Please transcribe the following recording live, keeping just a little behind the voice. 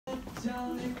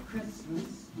jolly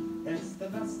Christmas, it's the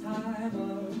best time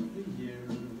of the year.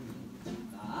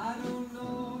 I don't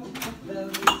know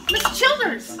Miss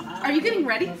Childers, are you getting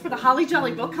ready for the Holly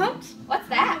Jolly Book Hunt? What's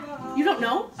that? You don't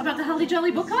know about the Holly Jolly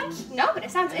Book Hunt? No, but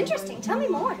it sounds interesting. Tell me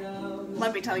more.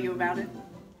 Let me tell you about it.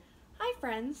 Hi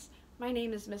friends, my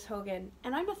name is Miss Hogan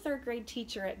and I'm a 3rd grade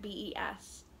teacher at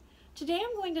BES. Today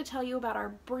I'm going to tell you about our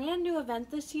brand new event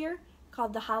this year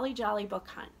called the Holly Jolly Book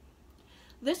Hunt.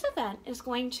 This event is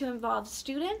going to involve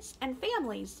students and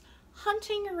families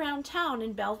hunting around town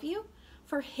in Bellevue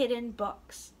for hidden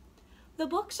books. The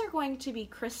books are going to be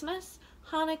Christmas,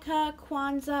 Hanukkah,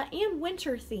 Kwanzaa, and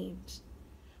winter themed.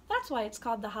 That's why it's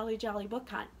called the Holly Jolly Book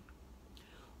Hunt.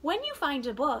 When you find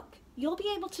a book, you'll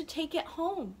be able to take it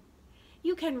home.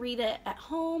 You can read it at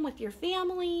home with your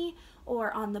family,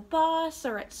 or on the bus,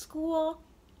 or at school,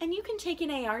 and you can take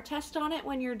an AR test on it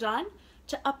when you're done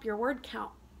to up your word count.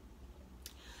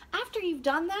 After you've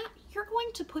done that, you're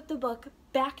going to put the book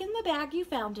back in the bag you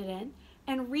found it in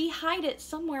and re-hide it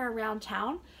somewhere around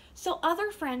town so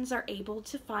other friends are able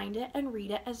to find it and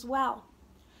read it as well.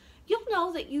 You'll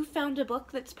know that you found a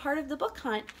book that's part of the book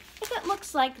hunt if it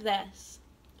looks like this.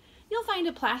 You'll find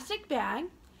a plastic bag,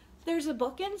 there's a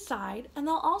book inside, and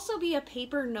there'll also be a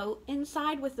paper note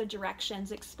inside with the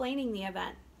directions explaining the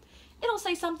event. It'll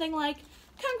say something like,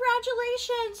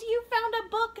 "Congratulations, you found a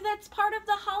book that's part of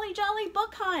the Holly Jolly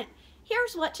Book Hunt.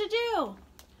 Here's what to do."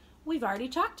 We've already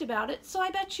talked about it, so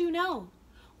I bet you know.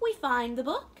 We find the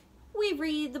book, we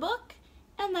read the book,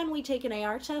 and then we take an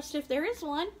AR test if there is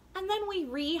one, and then we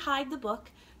re-hide the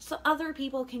book so other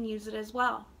people can use it as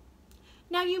well.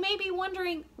 Now you may be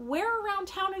wondering, where around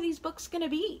town are these books going to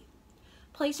be?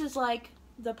 Places like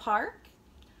the park,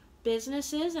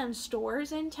 businesses and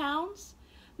stores in towns,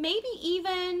 maybe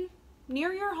even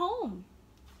near your home.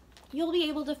 You'll be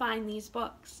able to find these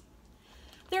books.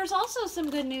 There's also some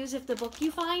good news if the book you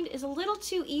find is a little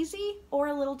too easy or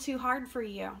a little too hard for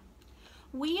you.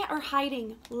 We are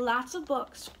hiding lots of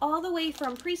books all the way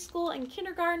from preschool and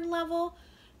kindergarten level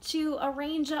to a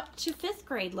range up to 5th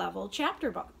grade level chapter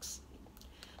books.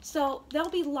 So there'll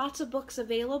be lots of books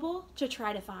available to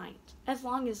try to find, as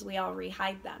long as we all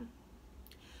re-hide them.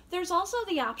 There's also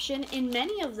the option in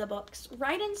many of the books,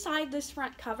 right inside this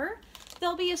front cover,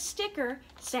 there'll be a sticker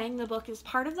saying the book is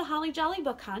part of the Holly Jolly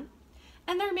Book Hunt,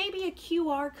 and there may be a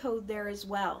QR code there as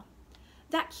well.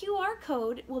 That QR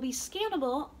code will be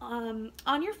scannable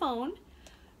on your phone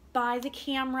by the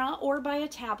camera or by a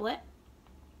tablet,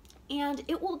 and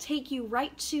it will take you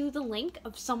right to the link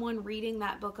of someone reading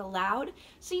that book aloud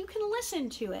so you can listen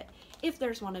to it if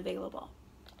there's one available.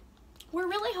 We're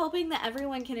really hoping that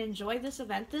everyone can enjoy this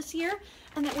event this year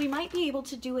and that we might be able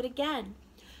to do it again.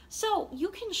 So you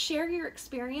can share your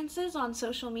experiences on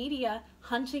social media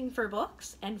hunting for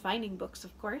books and finding books,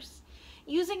 of course,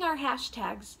 using our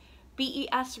hashtags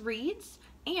BES Reads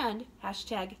and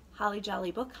hashtag Holly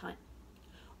Jolly Book Hunt.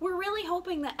 We're really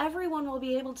hoping that everyone will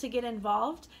be able to get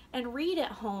involved and read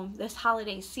at home this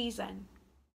holiday season.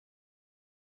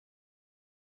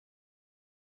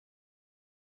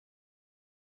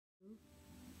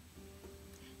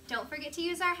 Don't forget to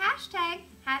use our hashtag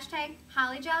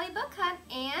Holly Jolly Book Hunt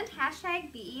and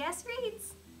hashtag BES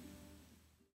Reads.